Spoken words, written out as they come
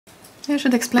You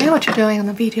should explain what you're doing on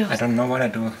the video. I don't know what I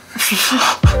do.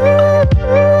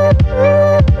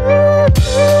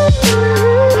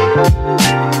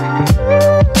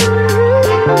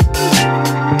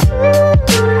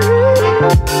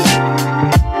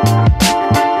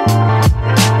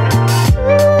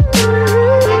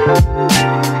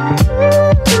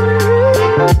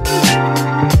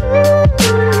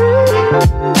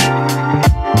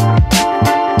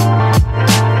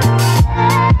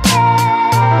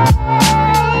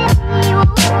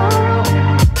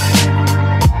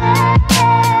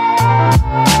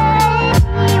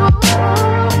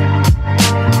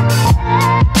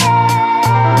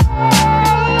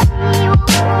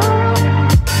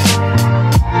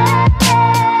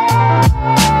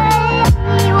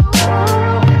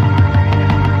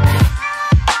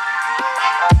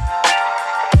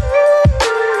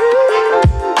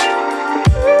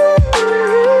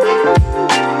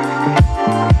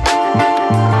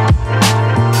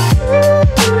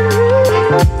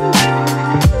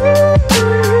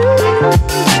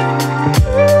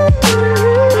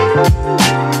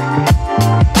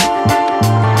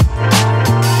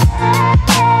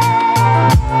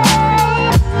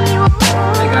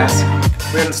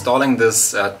 Installing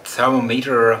this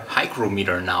thermometer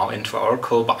hygrometer now into our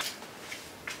Kulba.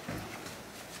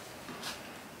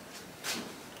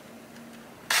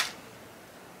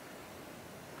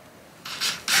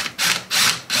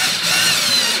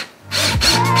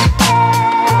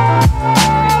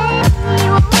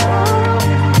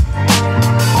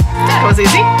 That was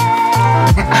easy.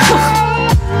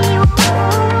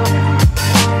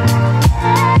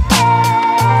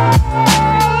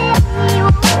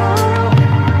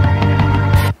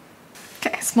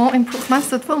 Small improvements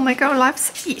that will make our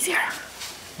lives easier.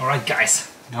 Alright guys,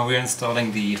 now we're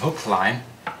installing the hook line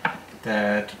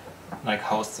that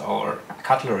hosts our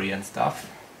cutlery and stuff.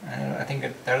 I think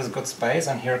there's good space,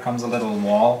 and here comes a little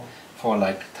wall for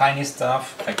tiny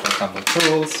stuff, for example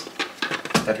tools,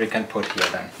 that we can put here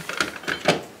then.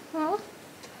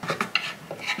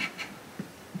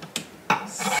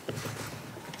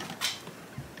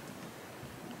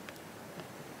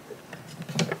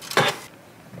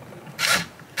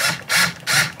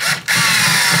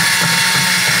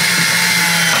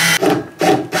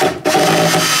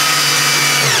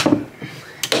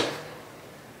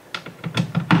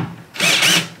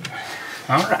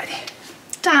 Alrighty.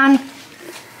 Done.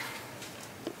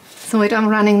 So wait, I'm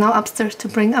running now upstairs to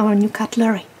bring our new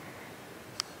cutlery.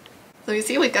 So you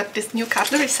see, we got these new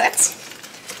cutlery sets.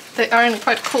 They are in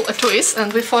quite cool etuis,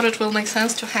 and we thought it will make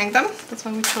sense to hang them. That's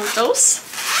why we chose those.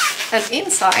 And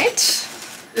inside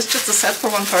is just a set for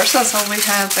one person. So we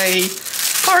have a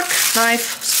fork,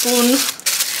 knife, spoon,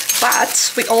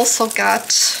 but we also got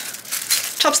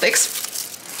chopsticks,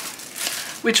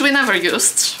 which we never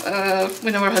used.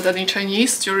 We never had any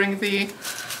Chinese during the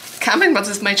camping, but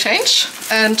this may change.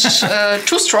 And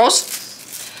 2 straws.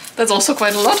 That's also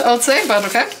quite a lot, I would say, but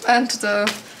okay. And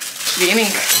the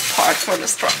cleaning part for the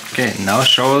straw. Okay, now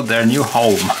show their new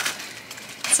home.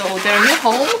 So their new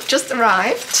home just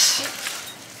arrived.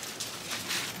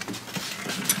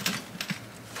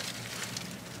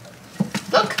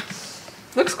 Look,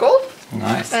 looks cool.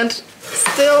 Nice. And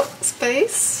still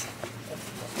space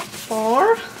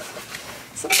for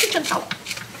some kitchen towel.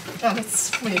 Oh,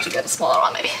 we need to get a smaller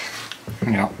one maybe.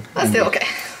 Yeah. That's still okay.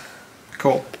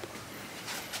 Cool.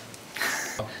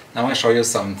 Now I show you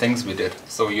some things we did.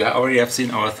 So you already have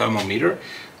seen our thermometer.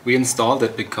 We installed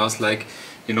it because in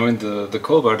the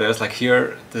Kulba there's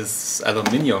here this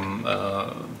aluminium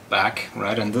bag,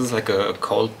 right? And this is a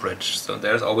cold bridge. So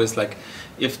there's always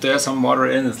if there's some water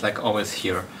in, it's always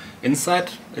here.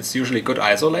 Inside it's usually good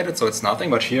isolated, so it's nothing,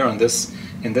 but here in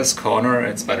this corner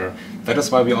it's better. That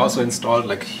is why we also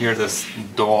installed here this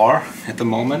door at the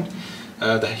moment.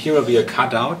 Here will be a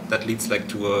cutout that leads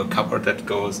to a cupboard that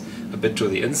goes a bit to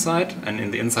the inside, and in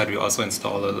the inside we also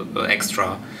install an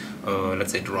extra,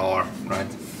 let's say, drawer, right?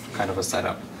 Kind of a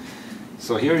setup.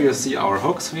 So here you see our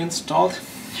hooks we installed.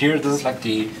 Here this is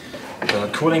the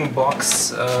cooling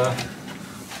box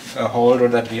holder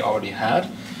that we already had.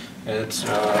 We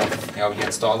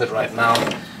installed it right now.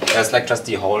 There's just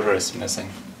the holder is missing.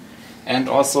 And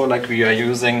also we are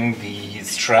using the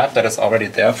strap that is already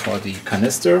there for the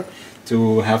canister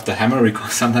to have the hammer,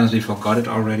 because sometimes we forgot it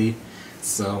already.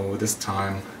 So this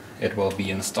time it will be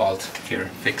installed here,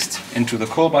 fixed into the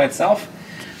Kulba itself.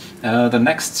 The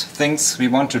next things we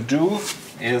want to do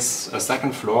is a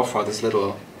second floor for this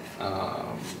little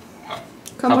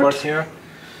cupboard here.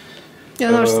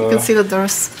 Yeah, you can see that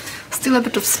there's Still a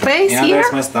bit of space Yeah, here.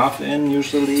 there's my stuff in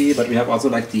usually, but we have also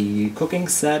like the cooking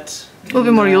set. Will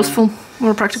be more useful,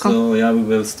 more practical. So yeah, we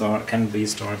will store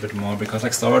a bit more because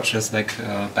like storage is like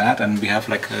bad, and we have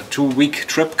like a 2-week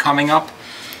trip coming up.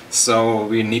 So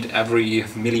we need every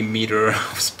millimeter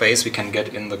of space we can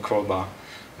get in the crowbar,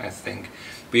 I think.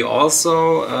 We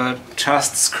also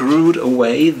just screwed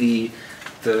away the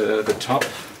top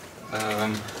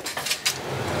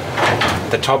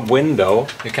the top window.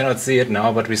 You cannot see it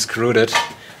now, but we screwed it.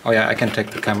 Oh yeah, I can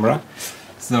take the camera.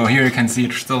 So here you can see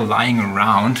it still lying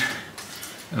around,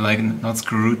 like not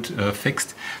screwed,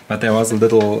 fixed, but there was a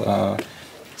little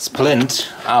splint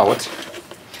out.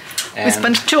 We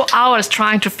spent 2 hours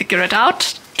trying to figure it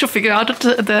out. To figure out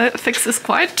that the fix is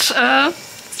quite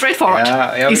straightforward.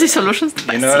 Yeah, easy solutions.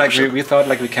 You know, like we thought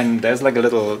like we can. There's like a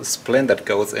little splint that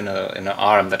goes in an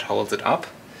arm that holds it up,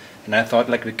 and I thought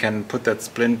like we can put that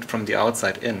splint from the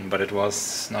outside in, but it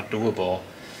was not doable.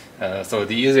 So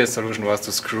the easiest solution was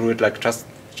to screw it like just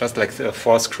like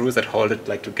 4 screws that hold it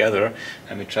like together,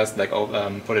 and we just like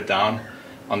put it down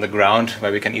on the ground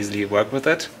where we can easily work with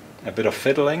it. A bit of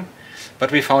fiddling.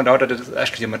 But we found out that it is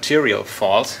actually a material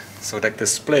fault, so like the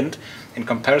splint, in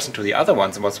comparison to the other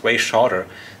ones, was way shorter.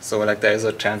 So like there is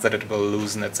a chance that it will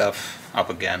loosen itself up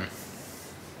again.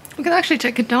 We can actually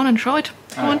take it down and show it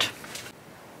if you want.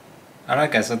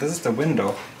 Alright guys, so this is the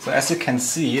window. So as you can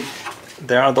see,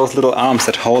 there are those little arms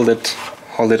that hold it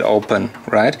open,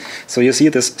 right? So you see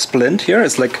this splint here,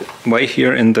 it's like way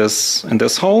here in this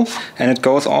hole, and it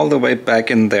goes all the way back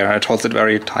in there. It holds it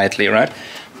very tightly, right?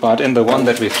 But in the one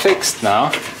that we fixed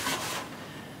now,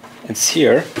 it's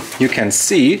here, you can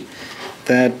see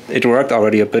that it worked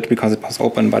already a bit because it was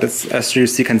open, but it's, as you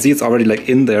can see, it's already like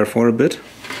in there for a bit,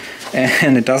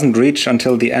 and it doesn't reach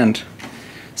until the end.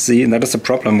 See, that is the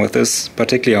problem with this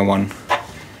particular one.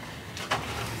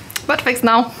 But fixed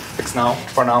now. Fixed now,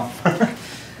 for now.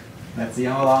 Let's see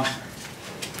how long.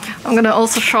 I'm gonna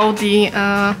also show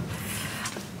the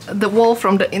wall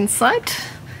from the inside.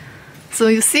 So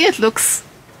you see, it looks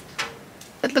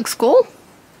cool.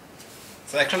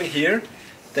 So actually here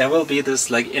there will be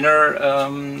this like inner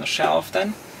shelf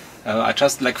then. I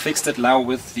just like fixed it now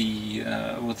with the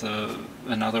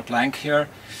another plank here,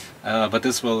 but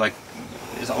this will like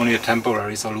is only a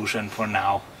temporary solution for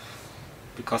now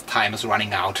because time is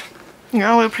running out.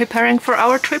 Yeah, we're preparing for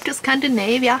our trip to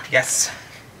Scandinavia. Yes.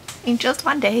 In just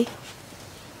one day.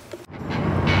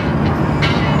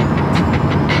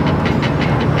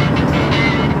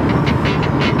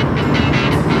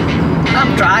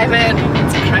 I'm driving.